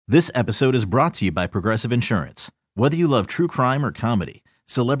This episode is brought to you by Progressive Insurance. Whether you love true crime or comedy,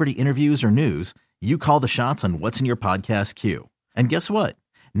 celebrity interviews or news, you call the shots on what's in your podcast queue. And guess what?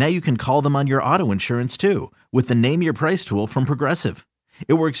 Now you can call them on your auto insurance too with the Name Your Price tool from Progressive.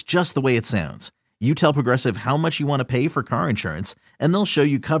 It works just the way it sounds. You tell Progressive how much you want to pay for car insurance, and they'll show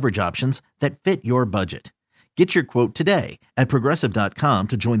you coverage options that fit your budget. Get your quote today at Progressive.com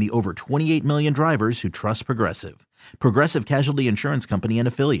to join the over 28 million drivers who trust Progressive. Progressive Casualty Insurance Company and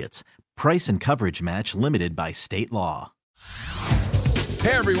Affiliates. Price and coverage match limited by state law.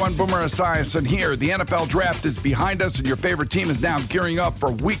 Hey everyone, Boomer Esiason here. The NFL Draft is behind us and your favorite team is now gearing up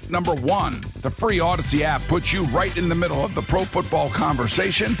for week number 1. The free Odyssey app puts you right in the middle of the pro football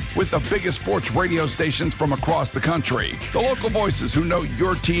conversation with the biggest sports radio stations from across the country. The local voices who know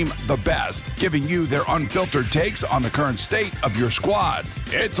your team the best, giving you their unfiltered takes on the current state of your squad.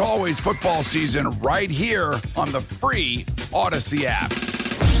 It's always football season right here on the free Odyssey app.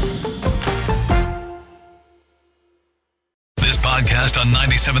 This podcast on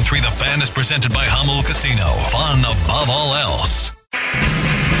 97.3 The Fan is presented by Hummel Casino. Fun above all else.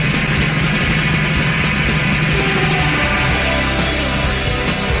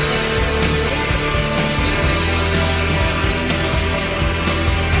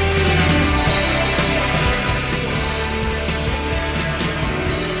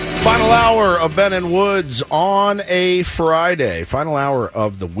 Final hour of Ben and Woods on a Friday. Final hour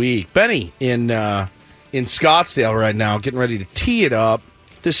of the week. Benny in Scottsdale right now, getting ready to tee it up.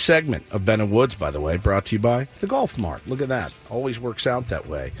 This segment of Ben and Woods, by the way, brought to you by the Golf Mart. Look at that. Always works out that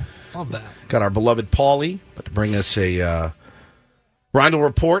way. Love that. Got our beloved Paulie about to bring us a Reindl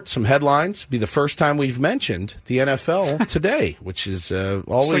Report, some headlines. Be the first time we've mentioned the NFL today, which is always...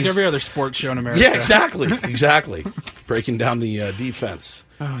 It's like every other sports show in America. Yeah, exactly. Breaking down the defense.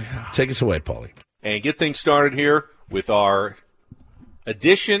 Oh, yeah. Take us away, Paulie. And get things started here with our...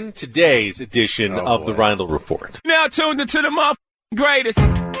 today's edition of the Reindl Report. Now tuned into the greatest.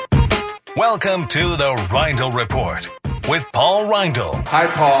 Welcome to the Reindl Report with Paul Reindl. Hi,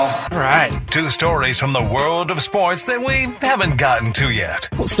 Paul. All right. 2 stories from the world of sports that we haven't gotten to yet.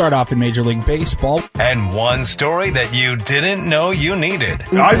 We'll start off in Major League Baseball. And 1 story that you didn't know you needed.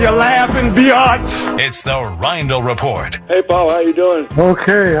 Are you laughing, biatch? It's the Reindl Report. Hey, Paul, how you doing?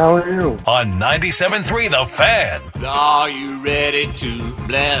 Okay, how are you? On 97.3 The Fan. Are you ready to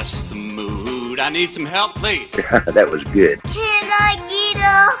bless the mood? I need some help, please. That was good. Can I get a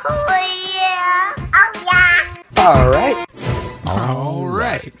yeah? Oh, yeah. All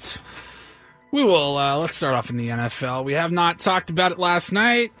right. We will, let's start off in the NFL. We have not talked about it last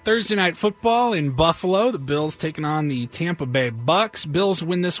night. Thursday Night Football in Buffalo. The Bills taking on the Tampa Bay Bucks. Bills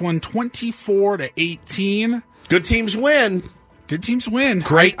win this one 24-18. Good teams win. Good teams win.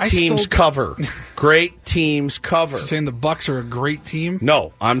 Great teams cover. Great teams cover. You're saying the Bucks are a great team?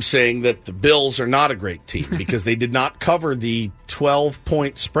 No, I'm saying that the Bills are not a great team because they did not cover the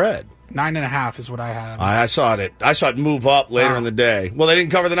 12-point spread. 9.5 is what I had. I saw it. I saw it move up later in the day. Well, they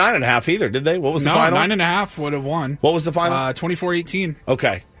didn't cover the 9.5 either, did they? What was the final? 9.5 would have won. What was the final? 24-18.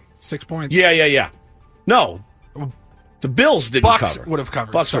 Okay. 6 points. Yeah. No, the Bills didn't Bucks cover. would have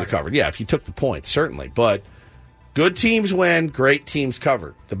covered. Bucks would have covered. Yeah, if you took the points, certainly. But good teams win. Great teams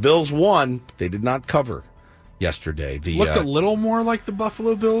covered. The Bills won. They did not cover yesterday. Looked a little more like the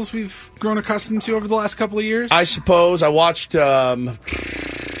Buffalo Bills we've grown accustomed to over the last couple of years. I suppose. I watched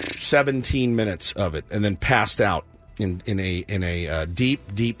 17 minutes of it and then passed out in a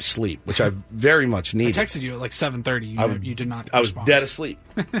deep sleep, which I very much needed. I texted you at like 7:30. You did not respond. I was dead asleep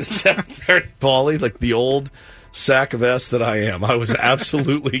at 7:30. Paulie, like the old sack of S that I am. I was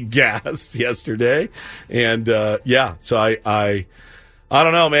absolutely gassed yesterday, and so I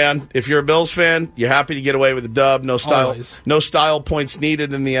don't know, man. If you're a Bills fan, you're happy to get away with a dub. No style points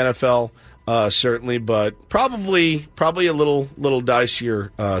needed in the NFL. Certainly, but probably a little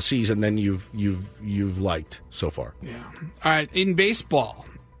dicier season than you've liked so far. Yeah. All right. In baseball,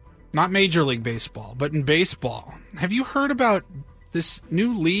 not Major League Baseball, but in baseball, have you heard about this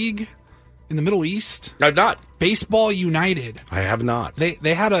new league in the Middle East? I've not. Baseball United. I have not.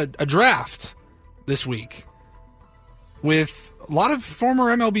 They had a draft this week with a lot of former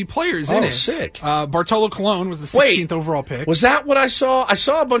MLB players in it. Oh, sick. Bartolo Colon was the 16th overall pick. Was that what I saw? I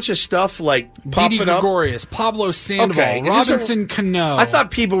saw a bunch of stuff like popping Didi Gregorius, Pablo Sandoval, Robinson Cano. I thought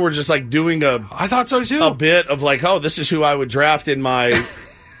people were just like doing I thought so too. A bit of like, oh, this is who I would draft in my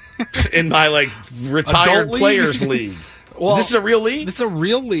like retired players league. Well, this is a real league? This is a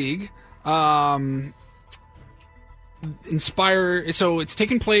real league. Inspire. So it's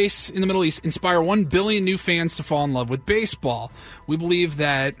taking place in the Middle East. Inspire 1 billion new fans to fall in love with baseball. We believe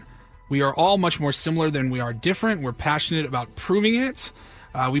that we are all much more similar than we are different. We're passionate about proving it.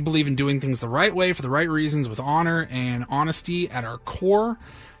 We believe in doing things the right way for the right reasons with honor and honesty at our core.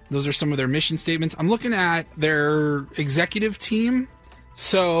 Those are some of their mission statements. I'm looking at their executive team.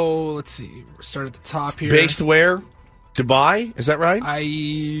 So let's see. We'll start at the top here. Based where? Dubai? Is that right? I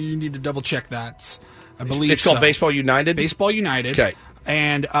need to double check that. I believe it's called so. Baseball United? Baseball United. Okay.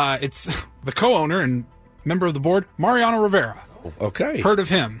 And it's the co-owner and member of the board, Mariano Rivera. Okay. Heard of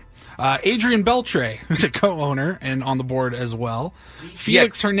him. Adrian Beltre, who's a co-owner and on the board as well.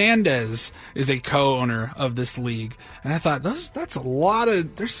 Felix Hernandez is a co-owner of this league. And I thought, that's a lot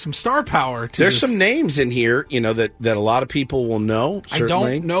of... There's some star power to There's this. some names in here, that a lot of people will know,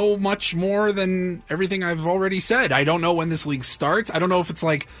 certainly. I don't know much more than everything I've already said. I don't know when this league starts. I don't know if it's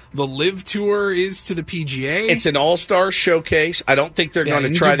like the Live Tour is to the PGA. It's an all-star showcase. I don't think they're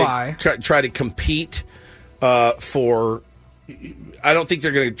going to try to compete for... I don't think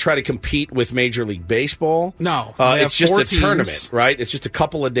they're going to try to compete with Major League Baseball. No. It's just a teams. tournament, right? It's just a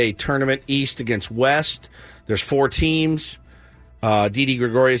couple-a-day tournament, East against West. There's 4 teams. Didi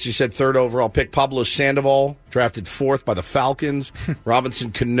Gregorius, you said, 3rd overall pick. Pablo Sandoval, drafted 4th by the Falcons.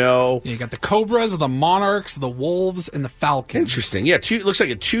 Robinson Cano. Yeah, you got the Cobras, the Monarchs, the Wolves, and the Falcons. Interesting. Yeah, it looks like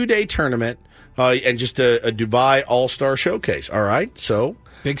a 2-day tournament and just a Dubai All-Star Showcase. All right, so.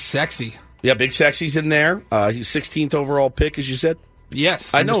 Big Sexy. Yeah, Big Sexy's in there. He's 16th overall pick, as you said.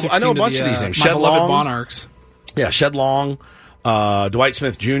 Yes. I know a bunch of these names. My Shed beloved Long. Monarchs. Yeah, Shed Long, Dwight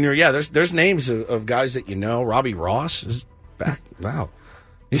Smith Jr. Yeah, there's names of guys that you know. Robbie Ross is back. Wow.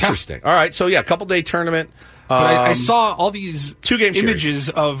 Interesting. Yeah. All right, so yeah, couple-day tournament. But I saw all these 2-game images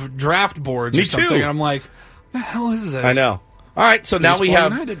of draft boards or something, and I'm like, what the hell is this? I know. All right, so now we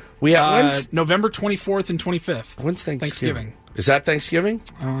have November 24th and 25th. When's Thanksgiving? Is that Thanksgiving?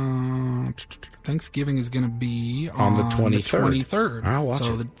 Thanksgiving is going to be on the 23rd. I'll watch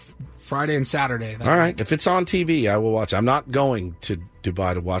it. Friday and Saturday. All right. If it's on TV, I will watch it. I'm not going to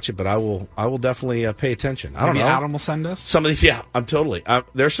Dubai to watch it, but I will definitely pay attention. I don't know. Adam will send us? Some of these, yeah, I'm totally.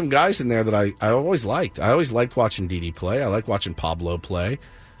 There's some guys in there that I always liked. I always liked watching Didi play. I like watching Pablo play.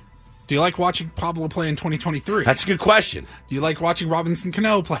 Do you like watching Pablo play in 2023? That's a good question. Do you like watching Robinson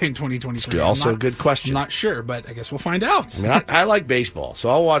Cano play in 2023? Also a good question. I'm not sure, but I guess we'll find out. I like baseball, so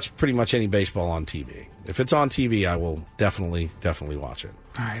I'll watch pretty much any baseball on TV. If it's on TV, I will definitely watch it.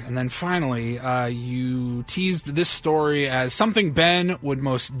 All right, and then finally, you teased this story as something Ben would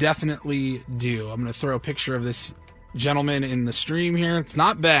most definitely do. I'm going to throw a picture of this gentleman in the stream here. It's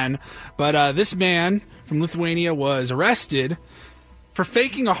not Ben, but this man from Lithuania was arrested for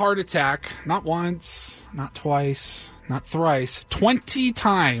faking a heart attack, not once, not twice, not thrice, 20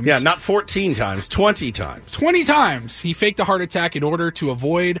 times. Yeah, not 14 times, 20 times. 20 times he faked a heart attack in order to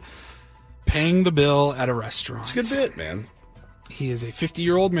avoid paying the bill at a restaurant. It's a good bit, man. He is a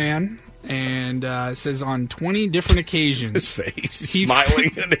 50-year-old man, and it says on 20 different occasions. His face, he's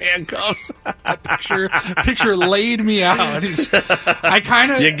smiling in handcuffs. picture laid me out. I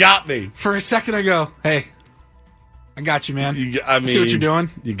kind of... You got me. For a second, I go, hey, I got you, man. See what you're doing?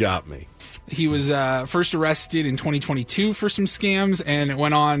 You got me. He was first arrested in 2022 for some scams, and it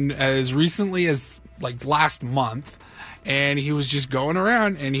went on as recently as like last month. And he was just going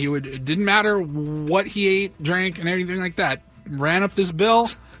around, and it didn't matter what he ate, drank, and anything like that. Ran up this bill,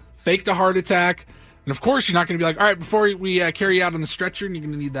 faked a heart attack, and of course you're not going to be like, all right, before we carry you out on the stretcher, you're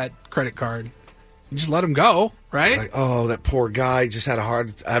going to need that credit card. You just let him go, right? Like, oh, that poor guy just had a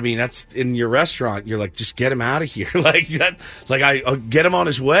heart. I mean, that's in your restaurant. You're like, just get him out of here, like that. Like I'll get him on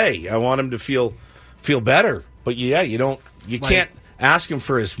his way. I want him to feel better. But yeah, you can't ask him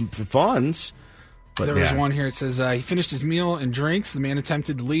for his funds. But there was one here. It says he finished his meal and drinks. The man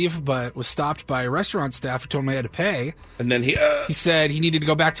attempted to leave, but was stopped by restaurant staff who told him he had to pay. And then he said he needed to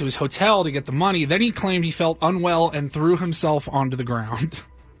go back to his hotel to get the money. Then he claimed he felt unwell and threw himself onto the ground.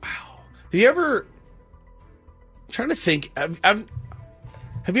 Wow. Have you ever... I'm trying to think. Have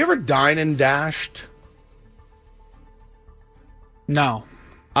you ever dined and dashed? No.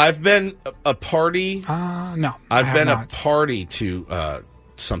 I've been a party. No. I've been a party to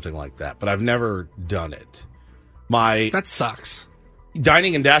something like that, but I've never done it. That sucks.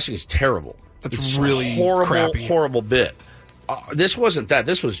 Dining and dashing is terrible. It's really horrible, horrible bit. This wasn't that.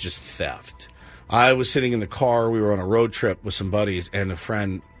 This was just theft. I was sitting in the car. We were on a road trip with some buddies, and a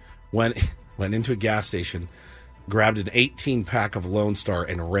friend went into a gas station, grabbed an 18-pack of Lone Star,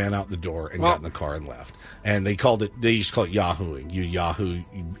 and ran out the door and got in the car and left. And they used to call it Yahooing. You Yahoo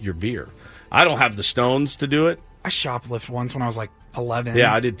your beer. I don't have the stones to do it. I shoplifted once when I was like 11.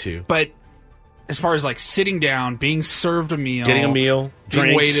 Yeah, I did too. But as far as like sitting down, being served a meal, getting a meal, being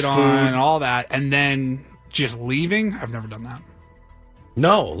drinks, waited food, on, and all that, and then just leaving, I've never done that.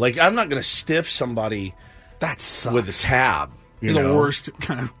 No, like I'm not going to stiff somebody that sucks. with a tab. You're the worst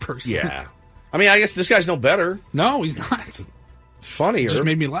kind of person. Yeah. I mean, I guess this guy's no better. No, he's not. It's funnier. It just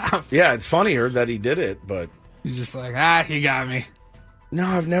made me laugh. Yeah, it's funnier that he did it, but... He's just like, he got me. No,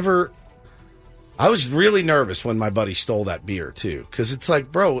 I've never... I was really nervous when my buddy stole that beer, too. Because it's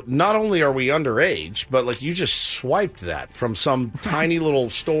like, bro, not only are we underage, but, like, you just swiped that from some tiny little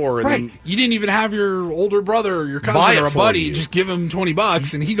store. And right. Then You didn't even have your older brother or your cousin or a buddy. Just give him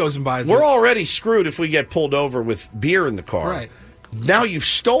 $20 and he goes and buys it. We're already screwed if we get pulled over with beer in the car. Right. Now you've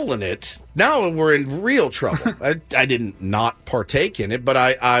stolen it. Now we're in real trouble. I didn't not partake in it, but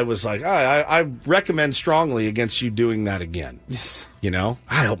I was like, I recommend strongly against you doing that again. Yes. You know?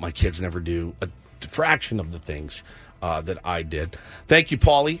 I hope my kids never do a fraction of the things that I did. Thank you,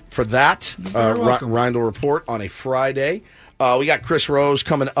 Paulie, for that. Reindl Report on a Friday. We got Chris Rose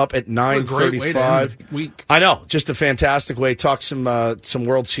coming up at 9:35. Week. I know, just a fantastic way. Talk some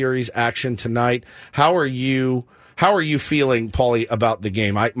World Series action tonight. How are you feeling, Paulie, about the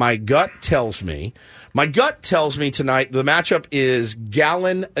game? My gut tells me tonight the matchup is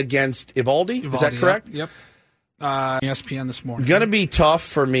Gallen against Eovaldi. Is that correct? Yep. ESPN this morning. Going to be tough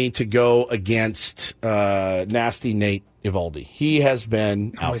for me to go against nasty Nate Eovaldi. He has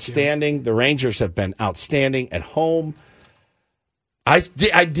been outstanding. The Rangers have been outstanding at home. I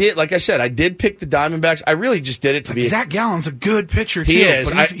did, like I said, I did pick the Diamondbacks. I really just did it to be... Zach Gallen's a good pitcher, too. He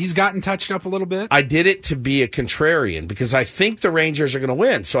is. But he's gotten touched up a little bit. I did it to be a contrarian because I think the Rangers are going to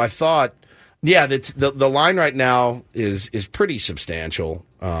win. So I thought, yeah, the line right now is pretty substantial.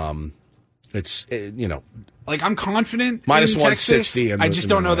 It's, Like, I'm confident minus in 160. Texas. I just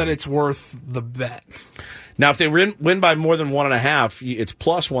don't know that it's worth the bet. Now, if they win by more than 1.5, it's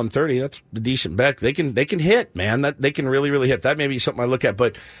plus 130. That's a decent bet. They can hit, man. They can really, really hit. That may be something I look at.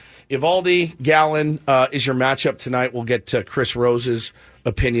 But Eovaldi, Gallen is your matchup tonight. We'll get to Chris Rose's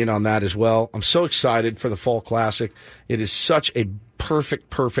opinion on that as well. I'm so excited for the Fall Classic. It is such a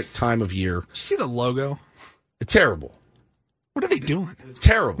perfect time of year. Did you see the logo? It's terrible. What are they doing? It's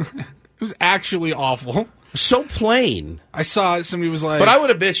terrible. It was actually awful. So plain. I saw somebody was like... But I would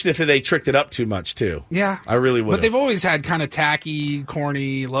have bitched if they tricked it up too much, too. Yeah. I really would. But they've always had kind of tacky,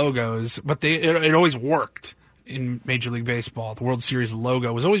 corny logos, but it always worked in Major League Baseball. The World Series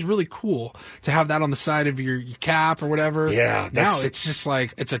logo was always really cool to have that on the side of your cap or whatever. Yeah. Now it's just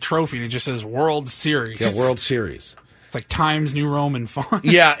like, it's a trophy and it just says World Series. Yeah, World Series. It's like Times New Roman font.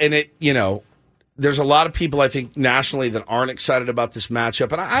 Yeah, and there's a lot of people, I think, nationally that aren't excited about this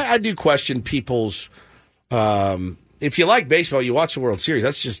matchup. And I do question people's... if you like baseball, you watch the World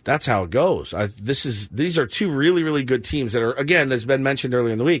Series. That's how it goes. These are two really, really good teams that are, again, as been mentioned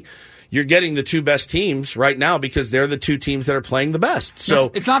earlier in the week, you're getting the two best teams right now because they're the two teams that are playing the best.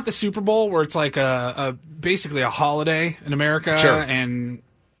 So it's not the Super Bowl where it's like basically a holiday in America, sure. And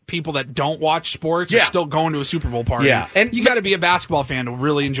people that don't watch sports are still going to a Super Bowl party. Yeah. And you got to be a basketball fan to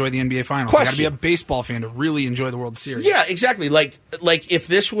really enjoy the NBA Finals. You got to be a baseball fan to really enjoy the World Series. Yeah, exactly. Like if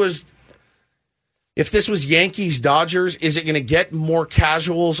this was Yankees Dodgers, is it going to get more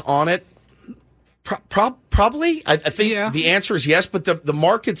casuals on it? Probably. I think the answer is yes, but the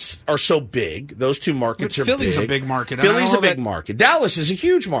markets are so big. Those two markets are Philly's big. a big market. Philly's a big market. Dallas is a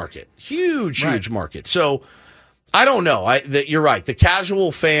huge market. Huge market. So I don't know. You're right. The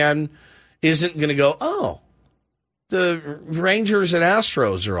casual fan isn't going to go, oh, the Rangers and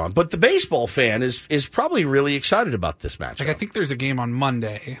Astros are on. But the baseball fan is probably really excited about this matchup. Like, I think there's a game on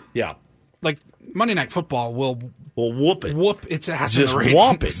Monday. Yeah. Like, Monday Night Football will whoop it. Whoop its ass. Just in the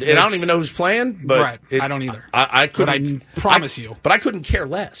whomp it. And I don't even know who's playing. But right. I don't either. I couldn't. But I promise you. But I couldn't care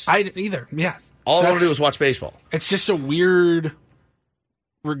less. I didn't either. Yeah. All I want to do is watch baseball. It's just a weird,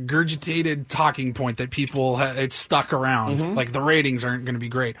 regurgitated talking point that people it's stuck around. Mm-hmm. Like, the ratings aren't going to be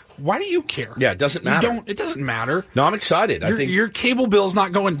great. Why do you care? Yeah, it doesn't matter. It doesn't matter. No, I'm excited. I think your cable bill's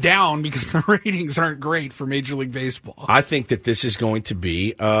not going down because the ratings aren't great for Major League Baseball. I think that this is going to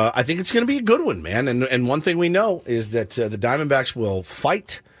be. I think it's going to be a good one, man. And one thing we know is that the Diamondbacks will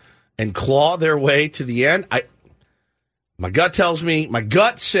fight and claw their way to the end. My gut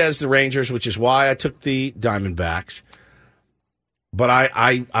says the Rangers, which is why I took the Diamondbacks. But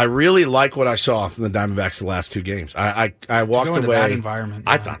I really like what I saw from the Diamondbacks the last two games. I walked away. That environment,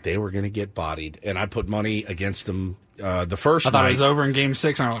 I thought they were going to get bodied, and I put money against them the first night. I thought it was over in Game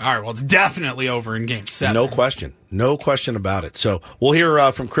 6, and I'm like, all right, well, it's definitely over in Game 7. No question about it. So we'll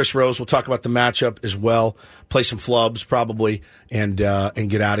hear from Chris Rose. We'll talk about the matchup as well, play some flubs probably, and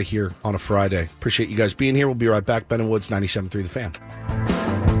get out of here on a Friday. Appreciate you guys being here. We'll be right back. Ben and Woods, 97.3 The Fan.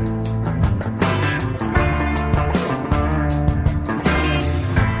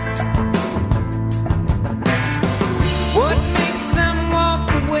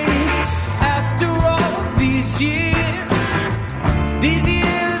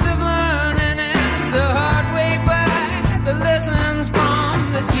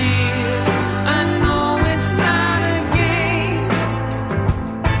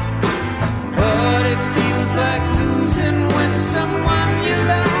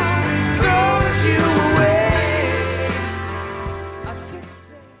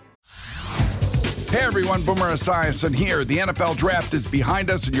 everyone, Boomer Esiason here. The NFL Draft is behind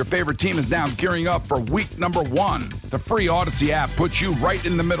us, and your favorite team is now gearing up for week number 1. The free Odyssey app puts you right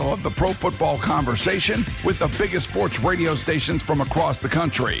in the middle of the pro football conversation with the biggest sports radio stations from across the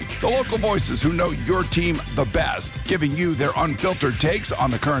country. The local voices who know your team the best, giving you their unfiltered takes on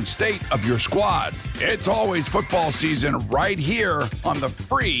the current state of your squad. It's always football season right here on the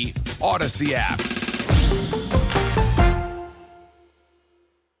free Odyssey app.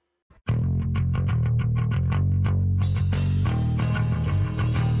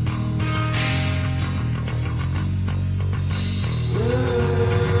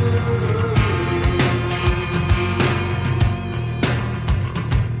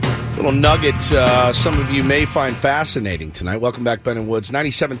 Little nugget some of you may find fascinating tonight. Welcome back, Ben and Woods.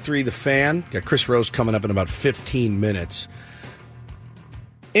 97.3 The Fan. Got Chris Rose coming up in about 15 minutes.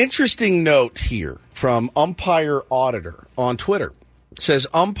 Interesting note here from Umpire Auditor on Twitter. It says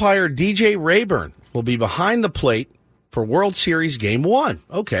umpire DJ Rayburn will be behind the plate for World Series Game 1.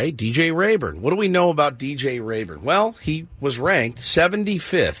 Okay, DJ Rayburn. What do we know about DJ Rayburn? Well, he was ranked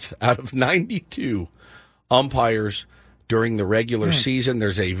 75th out of 92 umpires during the regular season.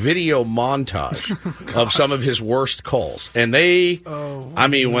 There's a video montage of some of his worst calls. And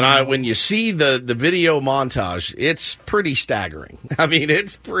when you see the video montage, it's pretty staggering.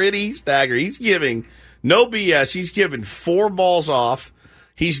 It's pretty staggering. He's giving no BS. He's given 4 balls off.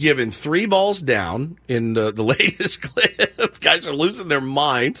 He's given 3 balls down in the latest clip. Guys are losing their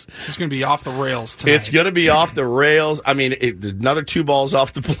minds. It's going to be off the rails tonight. It's going to be off the rails. Another 2 balls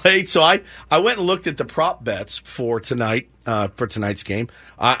off the plate. So I went and looked at the prop bets for tonight, for tonight's game.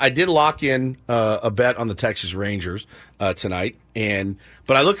 I did lock in a bet on the Texas Rangers tonight,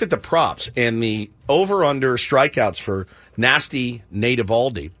 but I looked at the props and the over/under strikeouts for Nasty Nate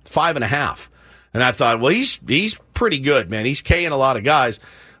Eovaldi, 5.5. And I thought, well, he's pretty good, man. He's K-ing a lot of guys.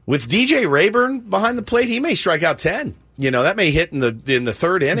 With DJ Rayburn behind the plate, he may strike out 10. That may hit in the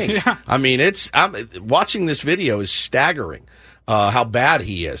third inning. Yeah. Watching this video is staggering how bad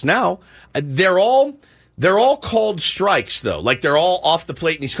he is. Now, they're all called strikes, though. Like, they're all off the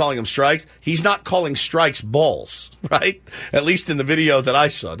plate and he's calling them strikes. He's not calling strikes balls, right? At least in the video that I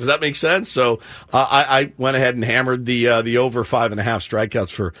saw. Does that make sense? So I went ahead and hammered the over 5.5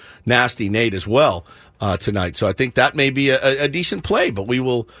 strikeouts for Nasty Nate as well tonight. So I think that may be a decent play, but we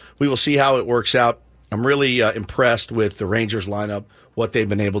will see how it works out. I'm really impressed with the Rangers lineup, what they've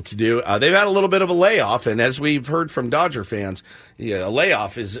been able to do. They've had a little bit of a layoff, and as we've heard from Dodger fans, a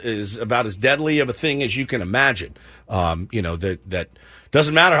layoff is about as deadly of a thing as you can imagine. That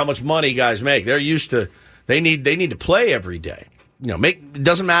doesn't matter how much money guys make. They're used to they need to play every day. It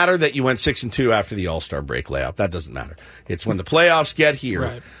doesn't matter that you went 6-2 after the All-Star break layoff. That doesn't matter. It's when the playoffs get here.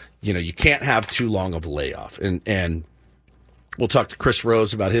 Right. You can't have too long of a layoff. And we'll talk to Chris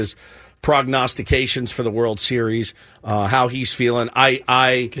Rose about his prognostications for the World Series, how he's feeling.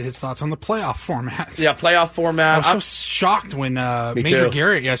 I get his thoughts on the playoff format. Yeah, playoff format. I was so shocked when Major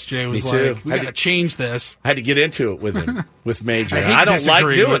Garrett yesterday was like, we got to change this. I had to get into it with him, with Major. I don't like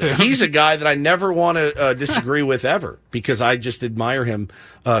doing it. He's a guy that I never want to disagree with ever because I just admire him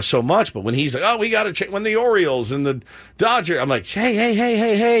so much. But when he's like, we got to change, when the Orioles and the Dodgers, I'm like,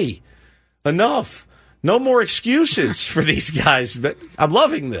 hey, enough. No more excuses for these guys. But I'm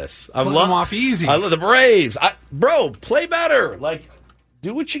loving this. I'm them off easy. I love the Braves. Bro, play better. Like,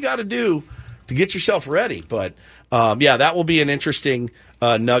 do what you got to do to get yourself ready. But that will be an interesting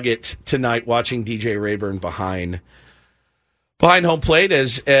nugget tonight. Watching DJ Rayburn behind home plate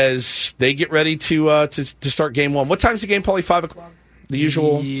as they get ready to start Game 1. What time's the game, Paulie? 5:00. The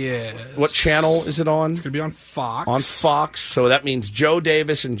usual. Yeah. What channel is it on? It's going to be on Fox. On Fox. So that means Joe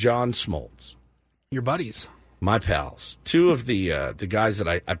Davis and John Smoltz. Your buddies. My pals. 2 of the guys that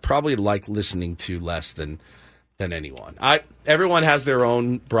I probably like listening to less than anyone. Everyone has their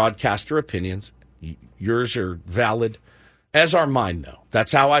own broadcaster opinions. Yours are valid, as are mine, though.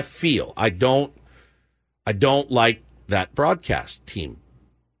 That's how I feel. I don't like that broadcast team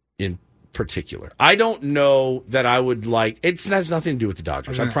in particular. I don't know that I would like. It has nothing to do with the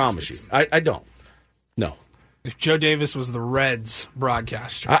Dodgers. I promise you. I don't. No. If Joe Davis was the Reds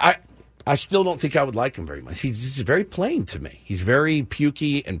broadcaster. I still don't think I would like him very much. He's just very plain to me. He's very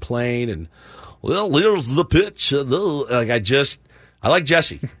pukey and plain, and there's the pitch. I like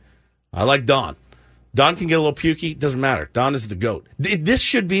Jesse. I like Don. Don can get a little pukey. Doesn't matter. Don is the GOAT. This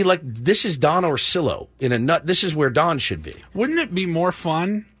should be like, this is Don Orsillo in a nut. This is where Don should be. Wouldn't it be more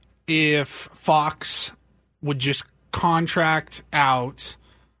fun if Fox would just contract out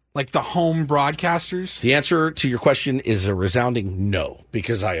like the home broadcasters? The answer to your question is a resounding no,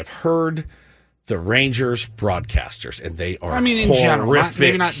 because I have heard the Rangers broadcasters, and they are in horrific. general,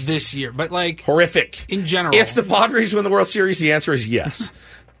 maybe not this year, but like horrific in general. If the Padres win the World Series, the answer is yes.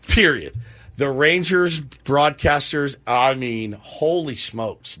 Period. The Rangers broadcasters, holy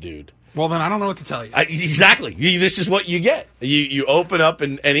smokes, dude. Well, then I don't know what to tell you. Exactly. This is what you get. You open up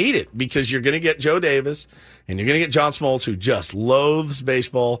and eat it, because you're going to get Joe Davis and you're going to get John Smoltz, who just loathes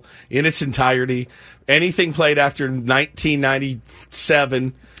baseball in its entirety. Anything played after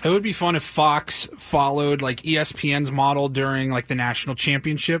 1997. It would be fun if Fox followed like ESPN's model during like the national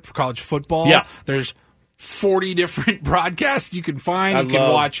championship for college football. Yeah. There's 40 different broadcasts you can find. You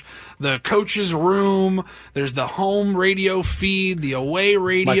can watch the coach's room. There's the home radio feed, the away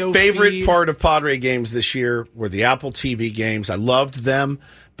radio feed. My favorite part of Padre games this year were the Apple TV games. I loved them,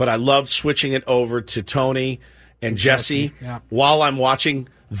 but I loved switching it over to Tony and Jesse while I'm watching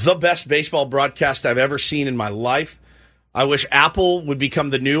the best baseball broadcast I've ever seen in my life. I wish Apple would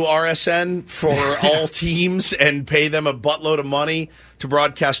become the new RSN for all teams and pay them a buttload of money to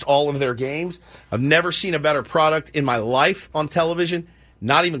broadcast all of their games. I've never seen a better product in my life on television.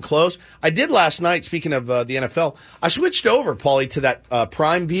 Not even close. I did last night, speaking of the NFL. I switched over, Paulie, to that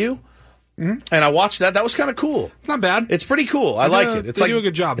Prime View, and I watched that. That was kind of cool. It's not bad. It's pretty cool. I like it. They do a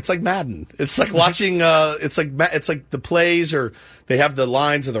good job. It's like Madden. It's like watching. It's like the plays, or they have the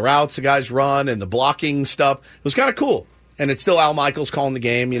lines of the routes the guys run and the blocking stuff. It was kind of cool. And it's still Al Michaels calling the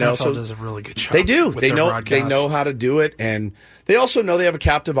game, NFL so does a really good job. They do. They know how to do it, and they also know they have a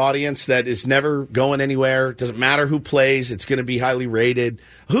captive audience that is never going anywhere. It doesn't matter who plays; it's going to be highly rated.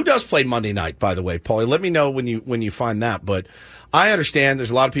 Who does play Monday night, by the way, Paulie? Let me know when you find that. But I understand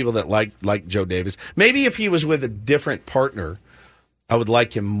there's a lot of people that like Joe Davis. Maybe if he was with a different partner, I would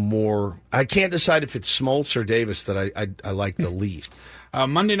like him more. I can't decide if it's Smoltz or Davis that I like the least.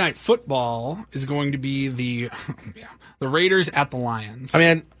 Monday Night Football is going to be the Raiders at the Lions.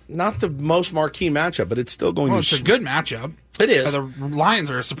 Not the most marquee matchup, but it's still going to be. It's a good matchup. It is. The Lions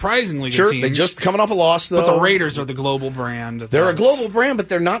are a surprisingly good team. They're just coming off a loss, though. But the Raiders are the global brand. They're a global brand, but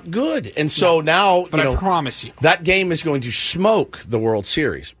they're not good. And so now, I promise you, that game is going to smoke the World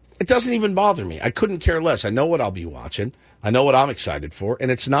Series. It doesn't even bother me. I couldn't care less. I know what I'll be watching. I know what I'm excited for,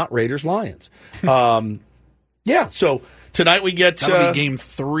 and it's not Raiders-Lions. So tonight we get that'll be Game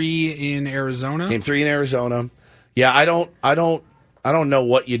 3 in Arizona. Game 3 in Arizona. Yeah, I don't know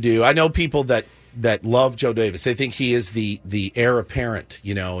what you do. I know people that love Joe Davis. They think he is the heir apparent,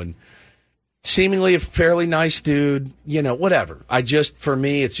 and seemingly a fairly nice dude, whatever. For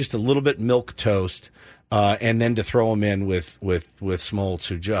me, it's just a little bit milquetoast, and then to throw him in with Smoltz,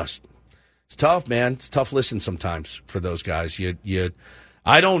 who it's tough, man. It's tough listen sometimes for those guys.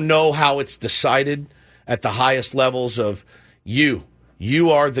 I don't know how it's decided at the highest levels of you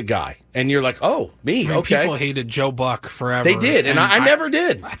are the guy. And you're like, oh, me, okay. People hated Joe Buck forever. They did, and I never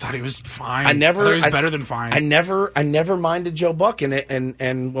did. I thought he was fine. I thought he was better than fine. I never minded Joe Buck,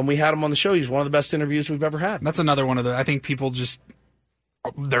 and when we had him on the show, he was one of the best interviews we've ever had. That's another one of I think people just,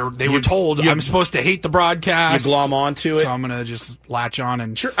 they were told, I'm supposed to hate the broadcast. You glom onto it. So I'm going to just latch on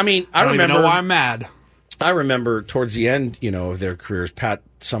and... Sure, I don't even know why I'm mad. I remember towards the end, of their careers, Pat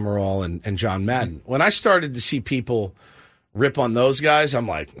Summerall and John Madden. When I started to see people rip on those guys, I'm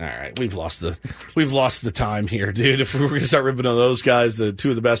like, all right, we've lost the time here, dude. If we're going to start ripping on those guys, the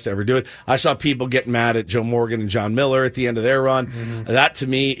two of the best to ever do it. I saw people getting mad at Joe Morgan and John Miller at the end of their run. Mm-hmm. That to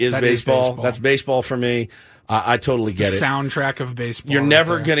me is baseball. That's baseball for me. I totally get it. Soundtrack of baseball. You're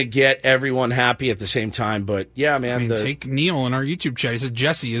never going to get everyone happy at the same time, but yeah, man. Take Neil in our YouTube chat. He said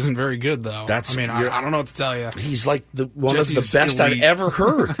Jesse isn't very good, though. I don't know what to tell you. He's like one of the best elite. I've ever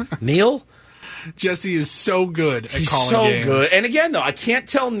heard. Neil? Jesse is so good at He's calling so games. good. And again, though, I can't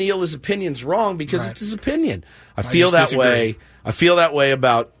tell Neil his opinion's wrong because it's his opinion. I feel that way. I feel that way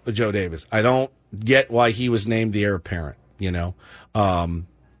about Joe Davis. I don't get why he was named the heir apparent,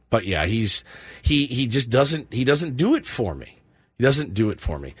 But yeah, he just doesn't do it for me. He doesn't do it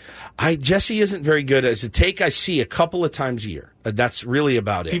for me. Jesse isn't very good as a take I see a couple of times a year. That's really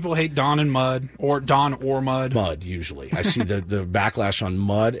about it. People hate Don and Mud, or Don or Mud. Mud, usually. I see the backlash on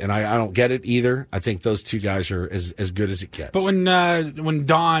Mud, and I don't get it either. I think those two guys are as good as it gets. But when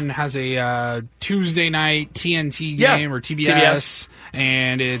Don has a Tuesday night TNT game or TBS,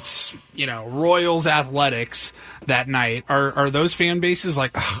 and it's Royals Athletics that night, are those fan bases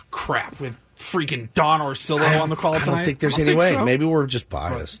like, oh, crap, with freaking Don Orsillo on the call tonight? I don't think there's any way. So. Maybe we're just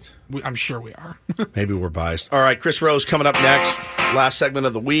biased. I'm sure we are. Maybe we're biased. All right, Chris Rose coming up next. Last segment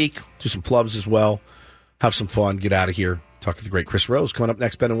of the week. Do some plubs as well. Have some fun. Get out of here. Talk to the great Chris Rose coming up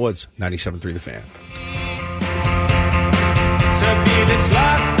next. Ben and Woods, 97.3 The Fan. To be this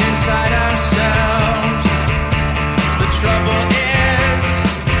locked inside ourselves, the trouble is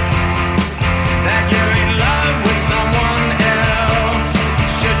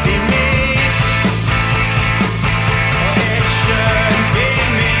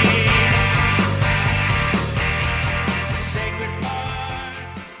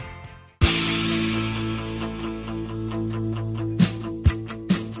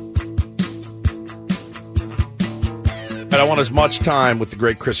I want as much time with the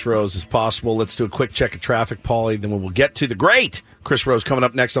great Chris Rose as possible. Let's do a quick check of traffic, Paulie. Then we'll get to the great Chris Rose coming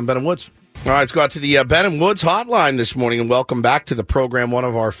up next on Ben and Woods. All right, let's go out to the Ben and Woods hotline this morning and welcome back to the program one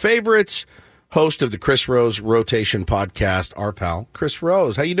of our favorites, host of the Chris Rose Rotation podcast, our pal, Chris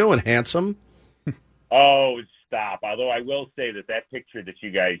Rose. How you doing, handsome? Oh, stop. Although I will say that picture that you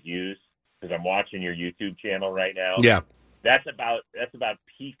guys use, because I'm watching your YouTube channel right now. Yeah. That's about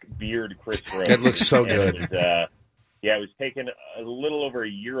peak beard Chris Rose. It looks so good. It was taken a little over a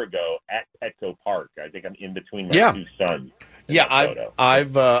year ago at Petco Park. I think I'm in between my two sons. Yeah,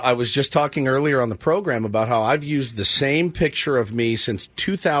 I was just talking earlier on the program about how I've used the same picture of me since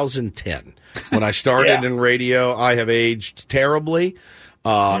 2010 when I started in radio. I have aged terribly.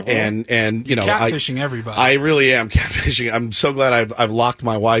 And you know, catfishing everybody. I really am catfishing. I'm so glad I've locked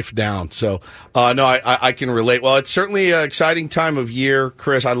my wife down. So, no, I can relate. Well, it's certainly an exciting time of year,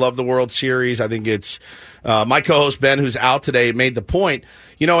 Chris. I love the World Series. I think it's, my co-host Ben, who's out today, made the point.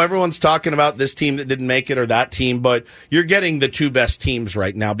 You know, everyone's talking about this team that didn't make it or that team, but you're getting the two best teams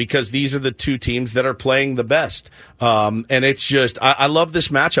right now because these are the two teams that are playing the best. And it's just, I love this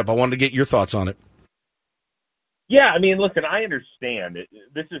matchup. I wanted to get your thoughts on it. Yeah, I mean, listen, I understand.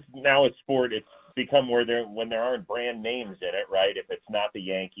 This is now a sport. It's become when there aren't brand names in it, right? If it's not the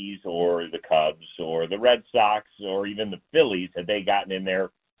Yankees or the Cubs or the Red Sox or even the Phillies, had they gotten in there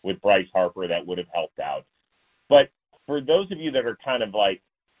with Bryce Harper, that would have helped out. But for those of you that are kind of like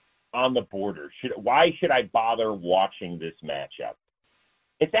on the border, why should I bother watching this matchup?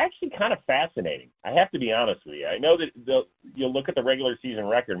 It's actually kind of fascinating. I have to be honest with you. I know that you'll look at the regular season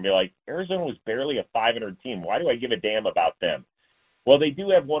record and be like, Arizona was barely a 500 team. Why do I give a damn about them? Well, they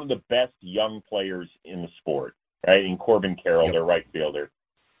do have one of the best young players in the sport, right? In Corbin Carroll, their right fielder,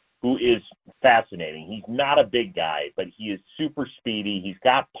 who is fascinating. He's not a big guy, but he is super speedy. He's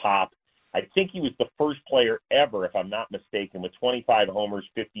got pop. I think he was the first player ever, if I'm not mistaken, with 25 homers,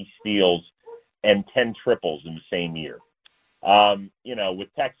 50 steals, and 10 triples in the same year. You know,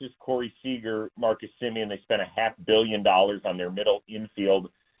 with Texas, Corey Seager, Marcus Semien, they spent $500 million on their middle infield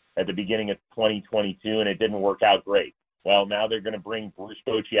at the beginning of 2022, and it didn't work out great. Well, now they're going to bring Bruce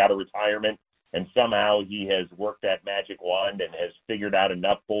Bochy out of retirement, and somehow he has worked that magic wand and has figured out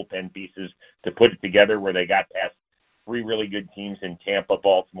enough bullpen pieces to put it together where they got past three really good teams in Tampa,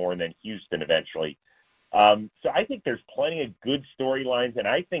 Baltimore, and then Houston eventually. So I think there's plenty of good storylines, and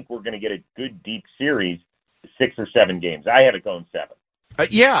I think we're going to get a good, deep series, 6 or 7 games. I have it going 7.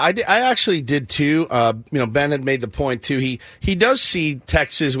 I actually did too. You know, Ben had made the point too. He does see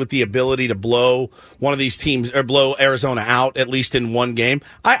Texas with the ability to blow one of these teams or blow Arizona out at least in one game.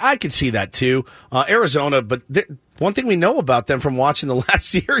 I could see that too. Arizona, but one thing we know about them from watching the last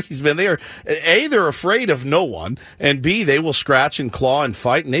series, man, they're afraid of no one, and B, they will scratch and claw and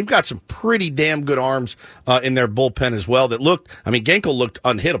fight, and they've got some pretty damn good arms in their bullpen as well that Genkel looked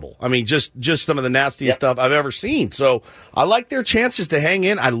unhittable. I mean, just some of the nastiest stuff I've ever seen. So I like their chances to hang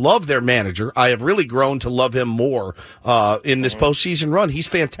in. I love their manager. I have really grown to love him more in this postseason run. He's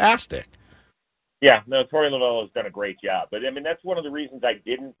fantastic. Yeah, no, Torey Lovullo has done a great job. But, I mean, that's one of the reasons I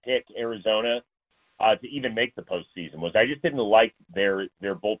didn't pick Arizona to even make the postseason, was I just didn't like their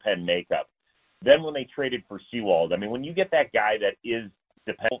bullpen makeup. Then when they traded for Sewald, I mean, when you get that guy that is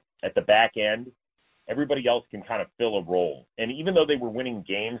dependent at the back end, everybody else can kind of fill a role. And even though they were winning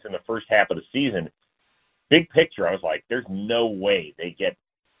games in the first half of the season, big picture, I was like, there's no way they get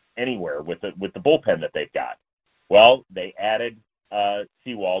anywhere with the bullpen that they've got. Well, they added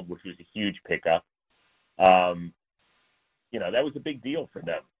Sewald, which was a huge pickup. You know, that was a big deal for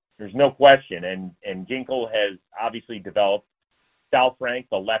them. There's no question. And Ginkel has obviously developed. Sal Frank,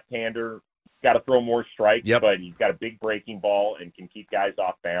 the left-hander, got to throw more strikes, but he's got a big breaking ball and can keep guys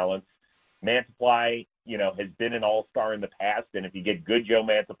off balance. Mantiply, you know, has been an all-star in the past, and if you get good Joe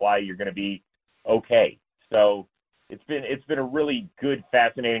Mantiply, you're going to be okay. So it's been a really good,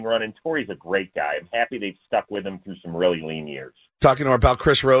 fascinating run, and Torey's a great guy. I'm happy they've stuck with him through some really lean years. Talking to our pal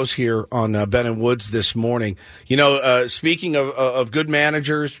Chris Rose here on Ben and Woods this morning. You know, speaking of good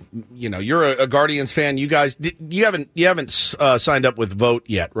managers, you know, you're a Guardians fan. You guys, you haven't signed up with Vogt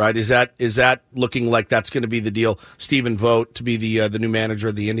yet, right? Is that looking like that's going to be the deal? Stephen Vogt to be the new manager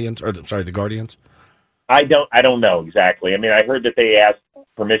of the Indians, or the Guardians? I don't know exactly. I mean, I heard that they asked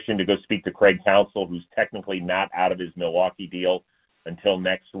permission to go speak to Craig Counsell, who's technically not out of his Milwaukee deal until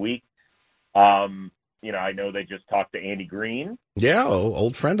next week. You know, I know they just talked to Andy Green. Yeah,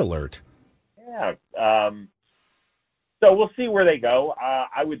 old friend alert. Yeah. So we'll see where they go.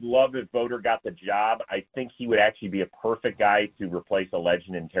 I would love if Voter got the job. I think he would actually be a perfect guy to replace a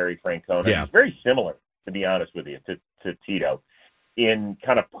legend in Terry Francona. Yeah. He's very similar, to be honest with you, to Tito. in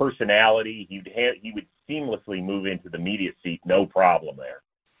kind of personality. He would seamlessly move into the media seat, no problem there.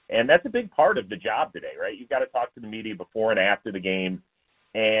 And that's a big part of the job today, right? You've got to talk to the media before and after the game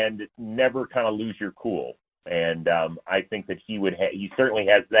and never kind of lose your cool. And I think that he certainly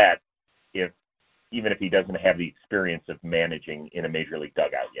has that, even if he doesn't have the experience of managing in a major league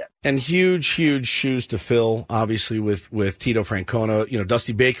dugout yet. And huge shoes to fill, obviously, with Tito Francona. You know,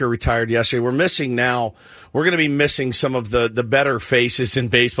 Dusty Baker retired yesterday. We're going to be missing some of the better faces in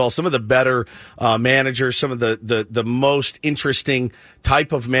baseball, some of the better managers, some of the most interesting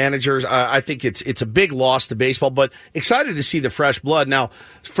type of managers. I think it's a big loss to baseball, but excited to see the fresh blood. Now,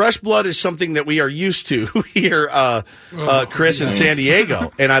 fresh blood is something that we are used to here, Chris, in San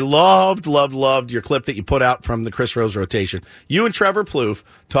Diego. And I loved your clip that you put out from the Chris Rose rotation. You and Trevor Plouffe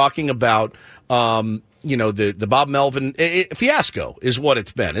talking about, the Bob Melvin fiasco is what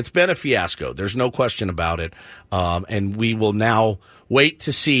it's been. It's been a fiasco. There's no question about it. And we will now wait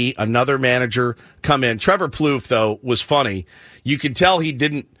to see another manager come in. Trevor Plouffe, though, was funny. You could tell he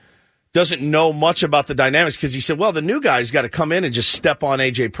doesn't know much about the dynamics because he said, well, the new guy's got to come in and just step on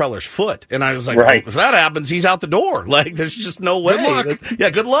A.J. Preller's foot. And I was like, right. If that happens, he's out the door. Like, there's just no way. Good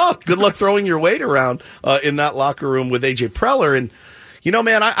luck. Good luck. Good luck throwing your weight around in that locker room with A.J. Preller. And,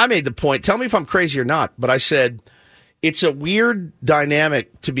 man, I made the point. Tell me if I'm crazy or not, but I said it's a weird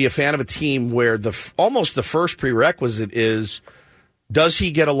dynamic to be a fan of a team where almost the first prerequisite is, does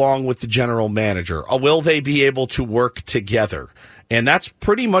he get along with the general manager? Or will they be able to work together? And that's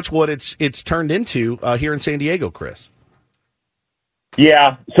pretty much what it's turned into here in San Diego, Chris.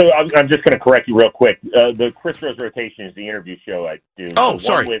 Yeah, so I'm just going to correct you real quick. The Chris Rose rotation is the interview show I do. Oh, the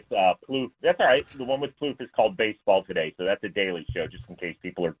sorry. One with Plouffe, that's all right. The one with Plouffe is called Baseball Today, so that's a daily show, just in case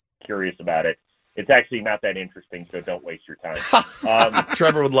people are curious about it. It's actually not that interesting, so don't waste your time.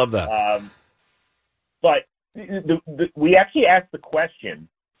 Trevor would love that. But we actually asked the question,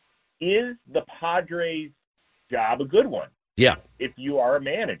 is the Padres' job a good one? Yeah. If you are a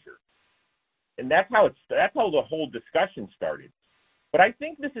manager. And that's how the whole discussion started. But I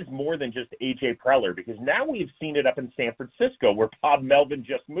think this is more than just A.J. Preller, because now we've seen it up in San Francisco where Bob Melvin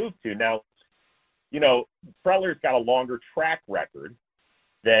just moved to. Now, Preller's got a longer track record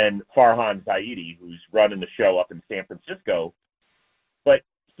than Farhan Zaidi, who's running the show up in San Francisco. But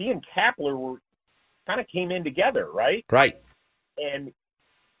he and Kapler kind of came in together, right? Right. And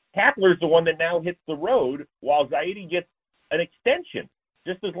Kapler's the one that now hits the road while Zaidi gets an extension,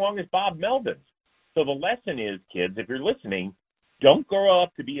 just as long as Bob Melvin's. So the lesson is, kids, if you're listening, don't grow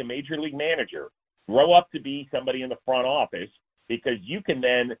up to be a major league manager. Grow up to be somebody in the front office, because you can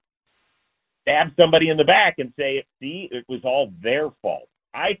then stab somebody in the back and say, see, it was all their fault.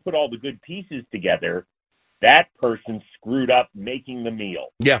 I put all the good pieces together. That person screwed up making the meal.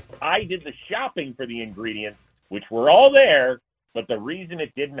 Yeah. I did the shopping for the ingredients, which were all there, but the reason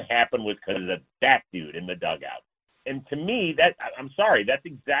it didn't happen was because of that dude in the dugout. And to me, I'm sorry, that's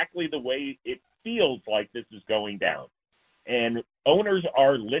exactly the way it feels like this is going down. And owners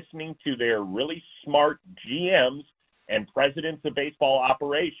are listening to their really smart GMs and presidents of baseball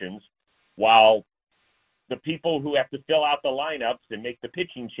operations, while the people who have to fill out the lineups and make the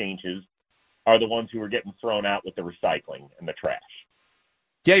pitching changes are the ones who are getting thrown out with the recycling and the trash.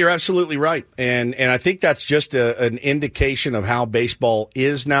 Yeah, you're absolutely right. And I think that's just an indication of how baseball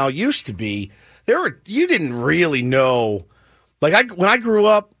is now. Used to be, you didn't really know. Like when I grew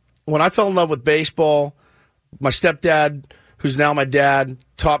up, when I fell in love with baseball, my stepdad, who's now my dad,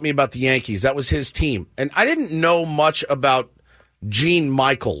 taught me about the Yankees. That was his team. And I didn't know much about Gene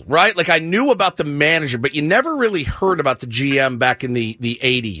Michael, right? Like I knew about the manager, but you never really heard about the GM back in the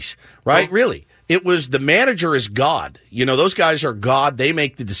 80s, right? Oh. Really. It was the manager is God. Those guys are God. They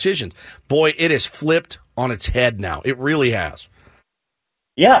make the decisions. Boy, it has flipped on its head now. It really has.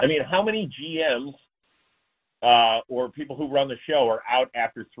 Yeah, I mean, how many GMs or people who run the show are out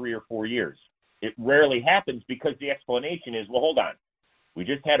after 3 or 4 years? It rarely happens, because the explanation is, well, hold on. We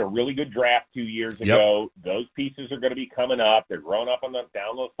just had a really good draft 2 years ago. Yep. Those pieces are going to be coming up. They're growing up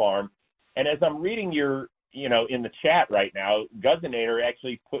down the farm. And as I'm reading your, in the chat right now, Guzzinator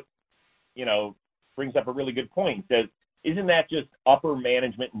actually brings up a really good point. Says, isn't that just upper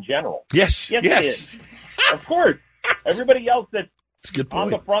management in general? Yes. It is. Of course. Everybody else that's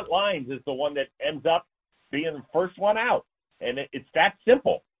on the front lines is the one that ends up being the first one out. And it's that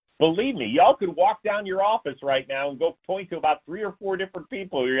simple. Believe me, y'all could walk down your office right now and go point to about 3 or 4 different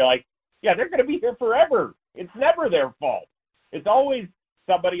people. You're like, yeah, they're going to be here forever. It's never their fault. It's always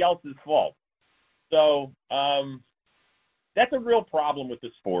somebody else's fault. So that's a real problem with the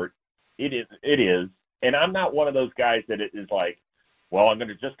sport. It is. And I'm not one of those guys that is like, well, I'm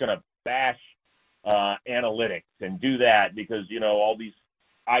just going to bash analytics and do that because, all these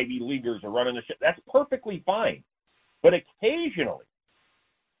Ivy Leaguers are running the shit. That's perfectly fine. But occasionally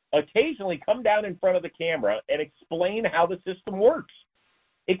come down in front of the camera and explain how the system works.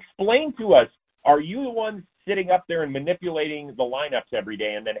 Explain to us, are you the one sitting up there and manipulating the lineups every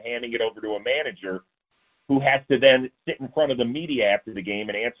day and then handing it over to a manager who has to then sit in front of the media after the game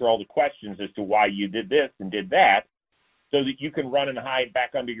and answer all the questions as to why you did this and did that so that you can run and hide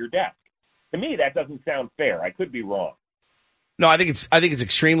back under your desk? To me, that doesn't sound fair. I could be wrong. No, I think it's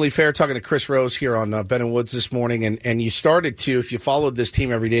extremely fair. Talking to Chris Rose here on Ben and Woods this morning, and you started to, if you followed this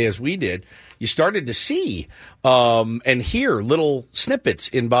team every day as we did, you started to see and hear little snippets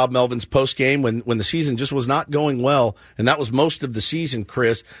in Bob Melvin's post game when the season just was not going well, and that was most of the season.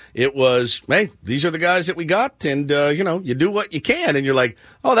 Chris, it was, hey, these are the guys that we got, and you do what you can, and you're like,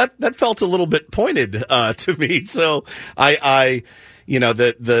 oh, that felt a little bit pointed to me. So I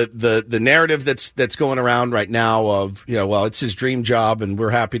the narrative that's going around right now of, well, it's his dream job and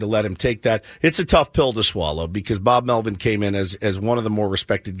we're happy to let him take that. It's a tough pill to swallow because Bob Melvin came in as one of the more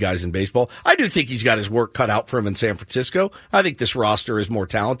respected guys in baseball. I do think he's got his work cut out for him in San Francisco. I think this roster is more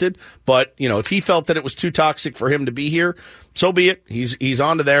talented, but if he felt that it was too toxic for him to be here, so be it. He's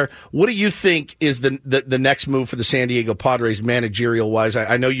on to there. What do you think is the next move for the San Diego Padres managerial wise?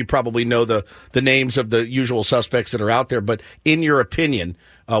 I know you probably know the names of the usual suspects that are out there, but in your opinion,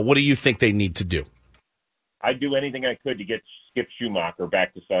 what do you think they need to do? I'd do anything I could to get Skip Schumacher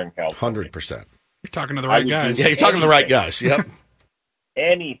back to Southern California. 100%. You're talking to the right guys. Yeah, you're talking to the right guys. Yep.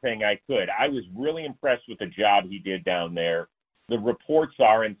 Anything I could. I was really impressed with the job he did down there. The reports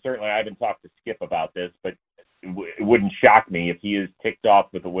are, and certainly I haven't talked to Skip about this, but it wouldn't shock me if he is ticked off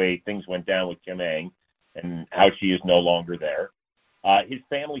with the way things went down with Kim Ang and how she is no longer there. His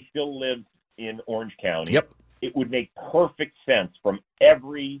family still lives in Orange County. Yep. It would make perfect sense from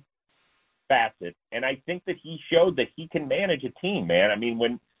every facet. And I think that he showed that he can manage a team, man. I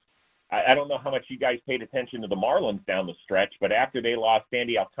mean, I don't know how much you guys paid attention to the Marlins down the stretch, but after they lost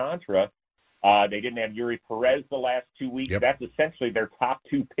Sandy Alcantara, they didn't have Yuri Perez the last 2 weeks. Yep. That's essentially their top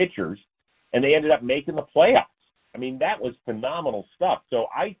two pitchers, and they ended up making the playoffs. I mean, that was phenomenal stuff. So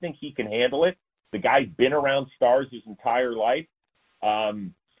I think he can handle it. The guy's been around stars his entire life.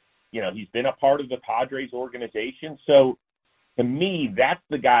 He's been a part of the Padres organization. So to me, that's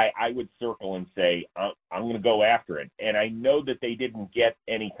the guy I would circle and say, I'm going to go after it. And I know that they didn't get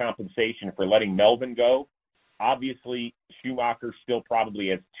any compensation for letting Melvin go. Obviously, Schumacher still probably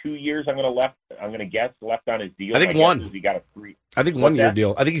has 2 years. I'm going to guess left on his deal. I think one. He got a 3. I think 1 year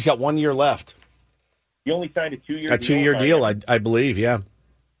deal. I think he's got 1 year left. He only signed a 2-year deal. A 2-year deal, I believe. Yeah.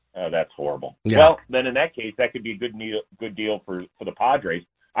 Oh, that's horrible. Yeah. Well, then in that case, that could be a good deal for the Padres.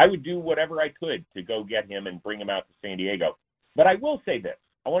 I would do whatever I could to go get him and bring him out to San Diego. But I will say this.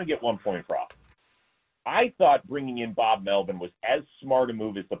 I want to get 1 point across. I thought bringing in Bob Melvin was as smart a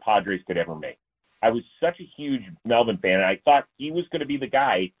move as the Padres could ever make. I was such a huge Melvin fan, and I thought he was going to be the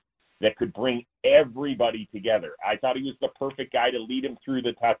guy that could bring everybody together. I thought he was the perfect guy to lead him through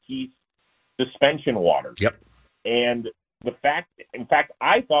the Tatis suspension waters. Yep. And in fact,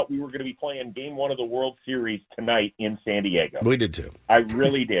 I thought we were going to be playing Game 1 of the World Series tonight in San Diego. We did too. I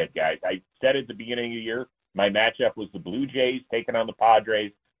really did, guys. I said at the beginning of the year, my matchup was the Blue Jays taking on the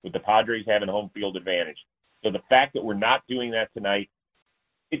Padres, with the Padres having home field advantage. So the fact that we're not doing that tonight,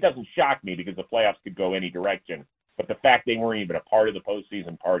 it doesn't shock me because the playoffs could go any direction. But the fact they weren't even a part of the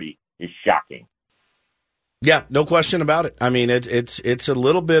postseason party is shocking. Yeah, no question about it. I mean, it's a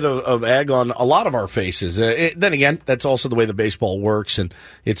little bit of egg on a lot of our faces. Then again, that's also the way the baseball works, and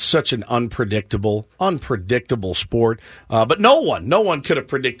it's such an unpredictable sport. But no one could have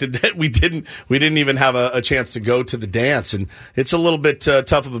predicted that we didn't even have a chance to go to the dance, and it's a little bit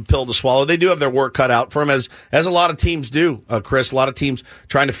tough of a pill to swallow. They do have their work cut out for them, as a lot of teams do, Chris. A lot of teams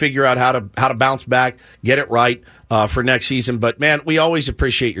trying to figure out how to bounce back, get it right. For next season. But, man, we always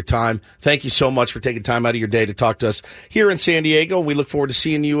appreciate your time. Thank you so much for taking time out of your day to talk to us here in San Diego. We look forward to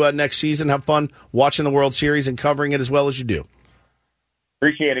seeing you next season. Have fun watching the World Series and covering it as well as you do.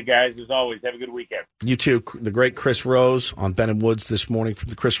 Appreciate it, guys. As always, have a good weekend. You too. The great Chris Rose on Ben and Woods this morning from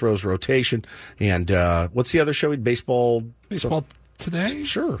the Chris Rose Rotation. And what's the other show? Baseball Today?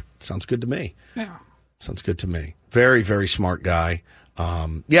 Sure. Sounds good to me. Yeah. Sounds good to me. Very, very smart guy.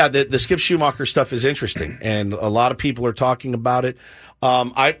 The Skip Schumacher stuff is interesting, and a lot of people are talking about it.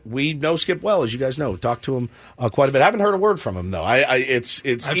 We know Skip well, as you guys know. Talked to him quite a bit. I haven't heard a word from him though. I've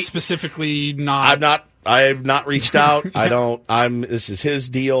specifically not. I have not reached out. This is his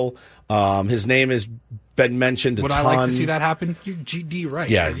deal. His name has been mentioned a ton. Would I like to see that happen? You're GD right.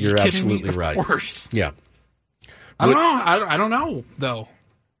 Yeah, you're absolutely right. Of course. Yeah. I don't know. I don't know though.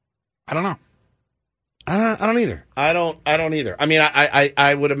 I don't know. I don't either. I don't either. I mean,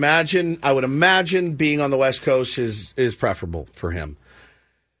 I would imagine being on the West Coast is preferable for him.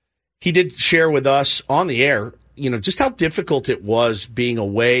 He did share with us on the air, just how difficult it was being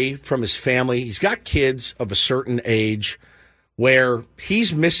away from his family. He's got kids of a certain age where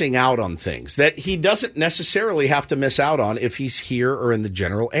he's missing out on things that he doesn't necessarily have to miss out on if he's here or in the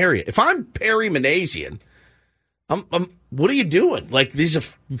general area. If I'm Perry Manassian, what are you doing? Like,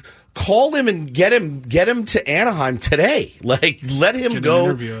 call him and get him to Anaheim today. Like, let him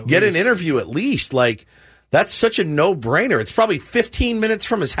get an interview at least. Like, that's such a no-brainer. It's probably 15 minutes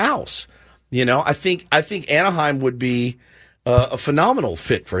from his house. I think Anaheim would be a phenomenal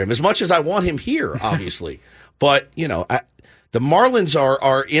fit for him, as much as I want him here, obviously. But, the Marlins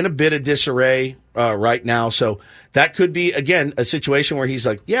are in a bit of disarray right now, so that could be, again, a situation where he's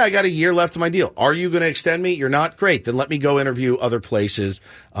like, yeah, I got a year left of my deal. Are you going to extend me? You're not? Great. Then let me go interview other places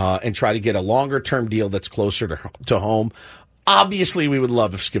and try to get a longer-term deal that's closer to home. Obviously, we would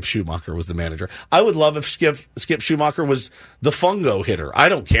love if Skip Schumacher was the manager. I would love if Skip Schumacher was the fungo hitter. I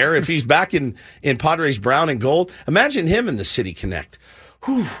don't care if he's back in Padres brown and gold. Imagine him in the City Connect.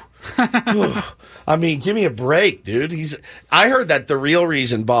 Whew. I mean, give me a break, dude. I heard that the real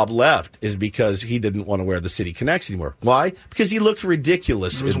reason Bob left is because he didn't want to wear the City Connects anymore. Why? Because he looked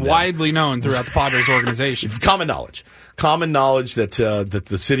ridiculous. It was widely known throughout the Padres organization. Common knowledge that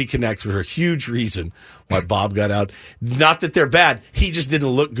the City Connects were a huge reason why Bob got out. Not that they're bad. He just didn't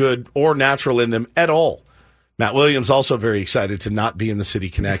look good or natural in them at all. Matt Williams also very excited to not be in the City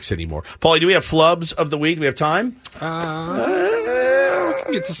Connects anymore. Paulie, do we have flubs of the week? Do we have time? We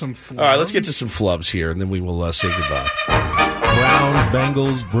can get to some flubs. All right, let's get to some flubs here, and then we will say goodbye. Browns,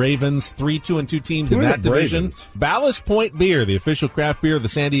 Bengals, Ravens, 3-2-2 teams in that division. Ballast Point Beer, the official craft beer of the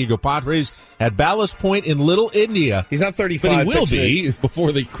San Diego Padres, had Ballast Point in Little India. He's not 35. But he will be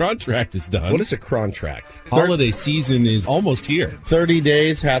before the contract is done. What is a contract? Holiday season is almost here. 30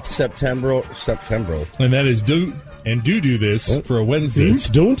 days, half September. And that is due. And do this for a Wednesday.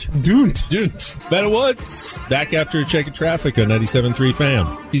 Don't. Better what? Back after checking traffic on 97.3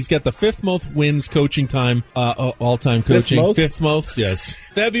 FAM. He's got the fifth most wins coaching time, all-time coaching. Fifth most, yes.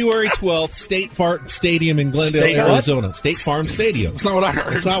 February 12th, State Farm Stadium in Glendale, Arizona. State Farm Stadium. That's not what I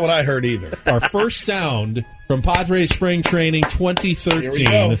heard. That's not what I heard either. Our first sound from Padres Spring Training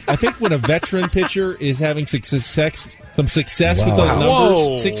 2013. I think when a veteran pitcher is having success with those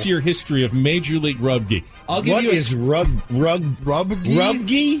numbers, 6-year history of Major League Rugby. What is Rugby?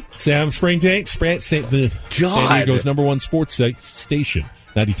 Sam San Diego's number one sports station,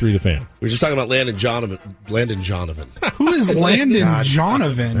 93 The Fan. We were just talking about Landon Jonovan. Who is Landon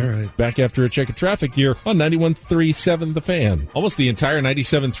Jonovan? All right. Back after a check of traffic here on 91.37 The Fan. Almost the entire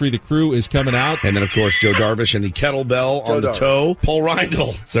 97.3 The Crew is coming out. And then, of course, Joe Darvish and the kettlebell on the toe. Paul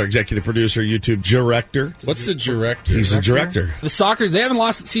Reindl is our executive producer, YouTube director. What's the director? He's the director. The Sockers, they haven't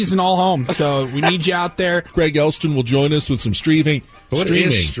lost the season all home, so we need you out there. Greg Elston will join us with some streaming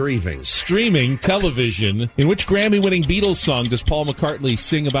television. In which Grammy-winning Beatles song does Paul McCartney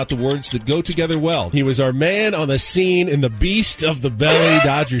sing about the words that go together well? He was our man on the scene in the Beast of the Belly,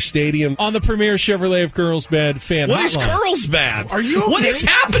 Dodger Stadium, on the premier Chevrolet of Carlsbad fan What hotline. is Carlsbad? Are you okay? What is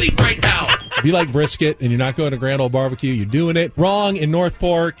happening right now? If you like brisket and you're not going to Grand Ole Barbecue, you're doing it wrong in North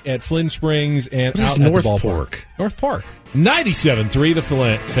Park, at Flynn Springs, and out at the ballpark. North Park. 97.3 The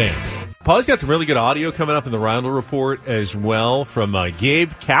Fan. Paul's got some really good audio coming up in the Reindl Report as well from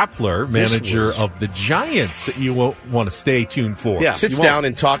Gabe Kapler, manager of the Giants, that you won't want to stay tuned for. Yeah, sits down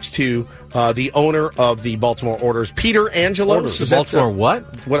and talks to the owner of the Baltimore Orioles, Peter Angelos. The Baltimore what?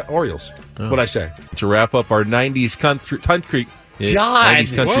 What Orioles? What'd I say? To wrap up our 90s country 90s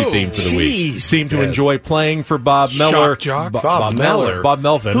country theme for the week. Seem to enjoy playing for Bob Meller. Bob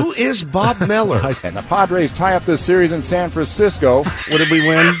Melvin. Who is Bob Meller? And the Padres tie up this series in San Francisco. What did we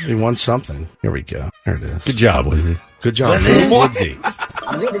win? We won something. Here we go. There it is. Good job, Woodsy. Good job. Woodsy.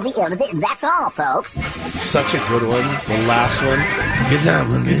 That's all, folks. Such a good one. The last one. Good job,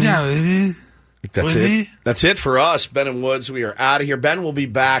 Woodsy. Good job, baby. That's it. That's it for us, Ben and Woods. We are out of here. Ben will be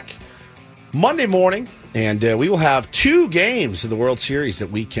back Monday morning, and we will have 2 games of the World Series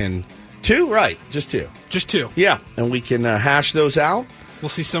that we can... 2? Right. Just 2. Just 2. Yeah, and we can hash those out. We'll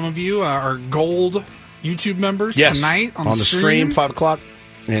see some of you, our gold YouTube members, tonight on the stream, 5 o'clock.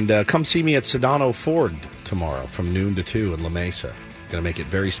 And come see me at Sedano Ford tomorrow from noon to 2 in La Mesa. Going to make it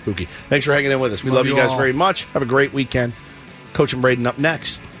very spooky. Thanks for hanging in with us. We love you guys very much. Have a great weekend. Coach and Braden up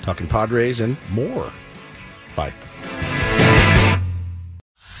next, talking Padres and more. Bye.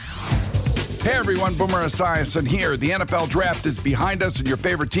 Hey everyone, Boomer Esiason here. The NFL Draft is behind us and your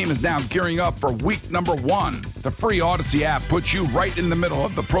favorite team is now gearing up for week number 1. The free Odyssey app puts you right in the middle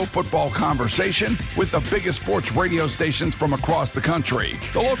of the pro football conversation with the biggest sports radio stations from across the country.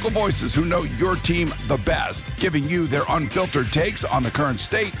 The local voices who know your team the best, giving you their unfiltered takes on the current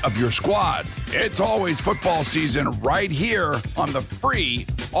state of your squad. It's always football season right here on the free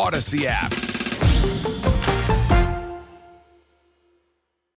Odyssey app.